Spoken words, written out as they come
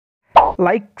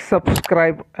like,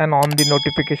 subscribe and on the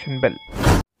notification bell.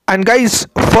 And guys,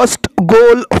 first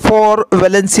goal for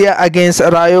Valencia against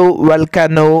Rayo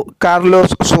Vallecano.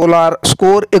 Carlos Soler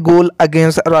score a goal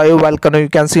against Rayo Vallecano. You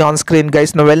can see on screen,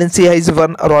 guys. Now Valencia is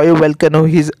 1, Rayo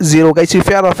Vallecano is 0. Guys, if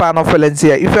you are a fan of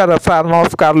Valencia, if you are a fan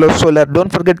of Carlos Soler,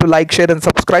 don't forget to like, share and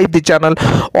subscribe the channel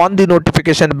on the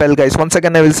notification bell, guys. Once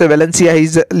again, I will say Valencia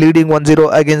is leading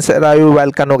 1-0 against Rayo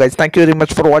Vallecano, guys. Thank you very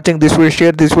much for watching this video.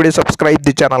 Share this video, subscribe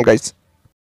the channel, guys.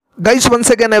 Guys, once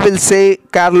again I will say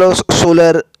Carlos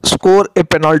Soler score a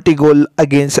penalty goal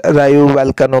against Rayo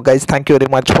Vallecano, guys. Thank you very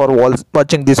much for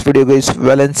watching this video, guys.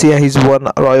 Valencia is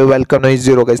 1, Rayo Vallecano is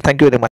 0, guys. Thank you very much.